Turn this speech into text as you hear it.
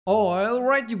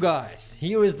Alright you guys,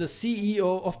 here is the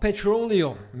CEO of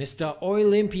Petroleum, Mr.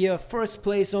 Olympia, first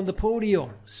place on the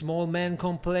podium. Small man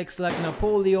complex like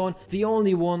Napoleon, the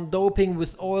only one doping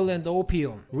with oil and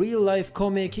opium. Real life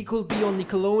comic, he could be on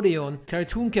Nickelodeon.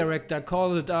 Cartoon character,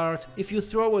 call it art. If you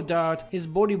throw a dart, his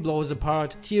body blows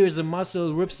apart. Tears a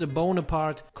muscle, rips a bone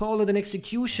apart. Call it an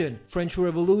execution, French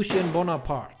Revolution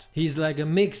Bonaparte. He's like a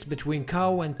mix between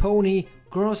cow and pony.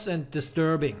 Gross and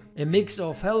disturbing. A mix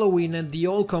of Halloween and the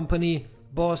old company,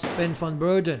 boss Ben van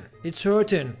Beurden. It's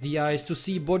hurting, the eyes to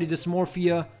see body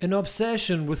dysmorphia, an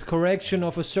obsession with correction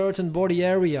of a certain body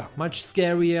area, much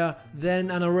scarier than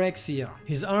anorexia.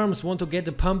 His arms want to get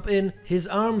a pump in, his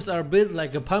arms are built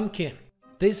like a pumpkin.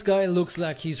 This guy looks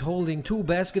like he's holding two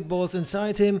basketballs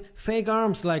inside him, fake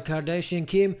arms like Kardashian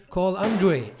Kim, call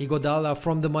Andre Iguodala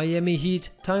from the Miami Heat,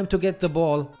 time to get the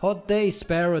ball, hot day,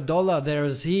 spare $1,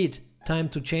 there's heat. Time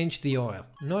to change the oil.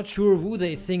 Not sure who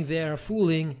they think they are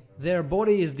fooling. Their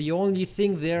body is the only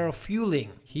thing they are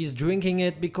fueling. He's drinking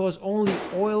it because only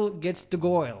oil gets the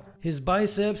goil. His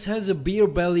biceps has a beer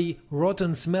belly,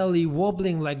 rotten smelly,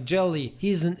 wobbling like jelly.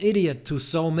 He's an idiot to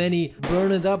so many,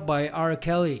 burned up by R.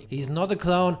 Kelly. He's not a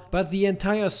clown, but the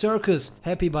entire circus,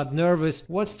 happy but nervous.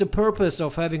 What's the purpose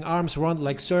of having arms round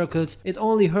like circles? It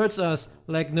only hurts us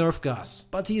like Nerf gas.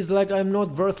 But he's like, I'm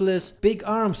not worthless, big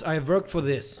arms, I worked for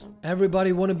this.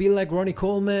 Everybody wanna be like Ronnie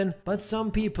Coleman, but some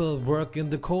people work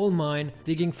in the coal mine,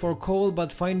 digging for coal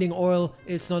but finding oil.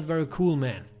 It's not very cool,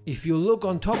 man. If you look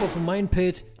on top of a mine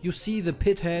pit, you see the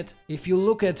pit head. If you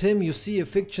look at him, you see a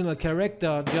fictional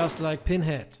character just like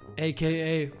Pinhead,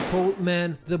 aka Cold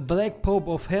Man, the Black Pope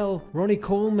of Hell. Ronnie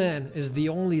Coleman is the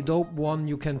only dope one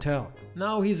you can tell.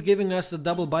 Now he's giving us the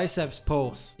double biceps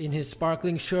pose. In his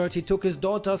sparkling shirt he took his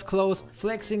daughter's clothes,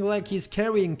 flexing like he's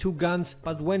carrying two guns,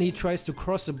 but when he tries to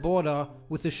cross a border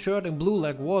with a shirt in blue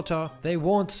like water, they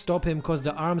won't stop him cause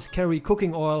the arms carry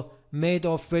cooking oil made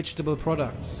of vegetable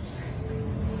products.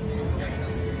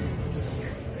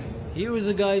 Here is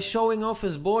a guy showing off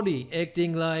his body,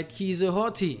 acting like he's a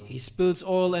hottie. He spills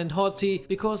oil and hot tea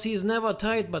because he's never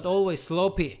tight but always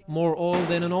sloppy. More oil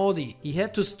than an Audi. He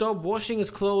had to stop washing his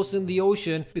clothes in the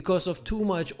ocean because of too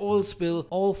much oil spill.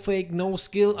 All fake, no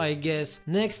skill, I guess.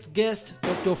 Next guest,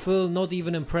 Dr. Phil, not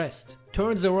even impressed.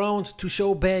 Turns around to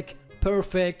show back,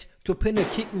 perfect, to pin a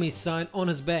kick me sign on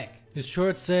his back. His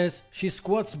shirt says, she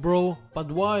squats bro, but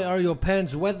why are your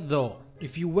pants wet though?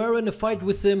 If you were in a fight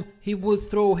with him, he would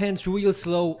throw hands real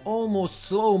slow, almost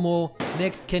slow-mo.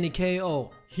 Next Kenny KO.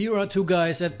 Here are two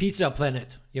guys at Pizza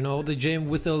Planet. You know, the gym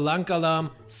with a lung alarm,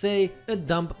 say a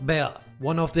dump bell.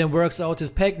 One of them works out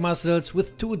his pec muscles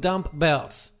with two dump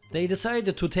bells. They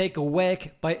decided to take a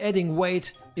whack by adding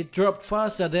weight. It dropped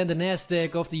faster than the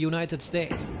Nasdaq of the United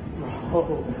States.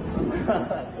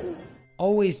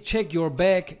 Always check your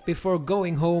bag before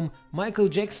going home. Michael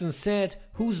Jackson said,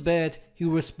 who's bad? He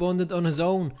responded on his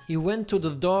own. He went to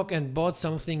the dog and bought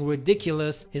something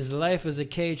ridiculous. His life is a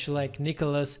cage like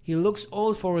Nicholas. He looks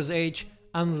old for his age,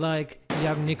 unlike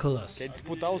young Nicholas.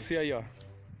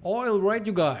 Alright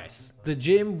you guys, the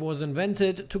gym was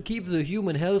invented to keep the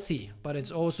human healthy, but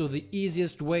it's also the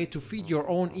easiest way to feed your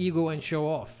own ego and show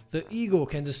off. The ego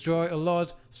can destroy a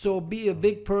lot, so be a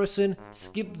big person,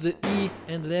 skip the E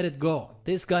and let it go.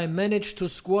 This guy managed to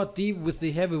squat deep with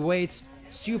the heavy weights.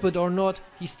 Stupid or not,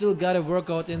 he still got a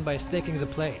workout in by stacking the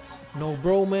plates. No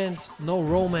bromance, no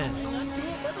romance.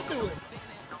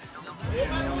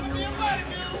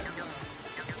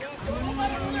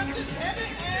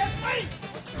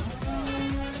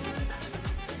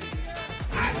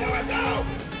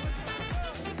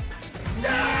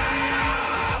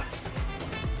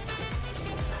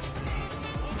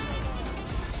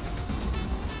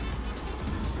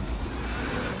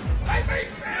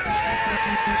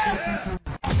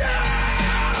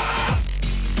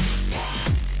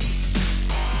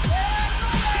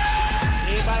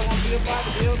 Anybody want to be a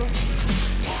bodybuilder?